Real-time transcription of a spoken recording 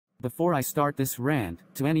Before I start this rant,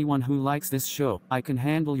 to anyone who likes this show, I can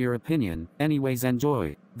handle your opinion, anyways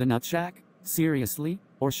enjoy. The Nutshack? Seriously?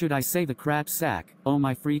 Or should I say the crap sack? Oh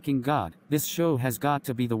my freaking god, this show has got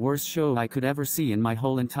to be the worst show I could ever see in my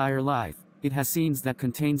whole entire life. It has scenes that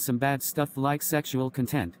contain some bad stuff like sexual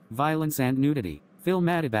content, violence and nudity. Phil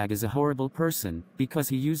Mattibag is a horrible person, because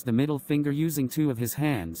he used the middle finger using 2 of his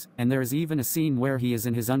hands, and there is even a scene where he is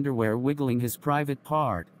in his underwear wiggling his private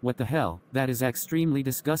part. What the hell, that is extremely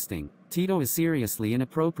disgusting. Tito is seriously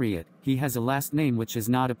inappropriate, he has a last name which is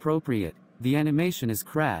not appropriate. The animation is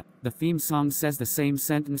crap, the theme song says the same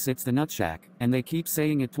sentence, it's the Nutshack, and they keep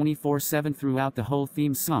saying it 24/7 throughout the whole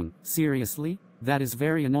theme song. Seriously? That is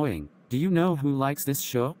very annoying. Do you know who likes this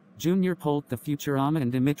show? Junior Polt the Futurama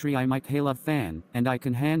and Dimitri I Mikhailov fan, and I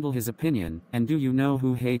can handle his opinion. And do you know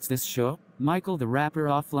who hates this show? Michael the rapper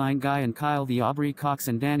offline guy and Kyle the Aubrey Cox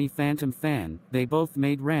and Danny Phantom fan. They both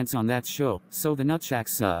made rants on that show, so the Nutshack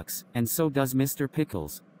sucks, and so does Mr.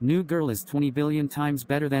 Pickles. New Girl is 20 billion times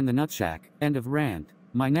better than the Nutshack. End of rant.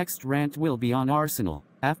 My next rant will be on Arsenal.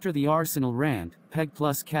 After the Arsenal rant, Peg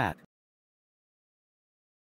plus Cat.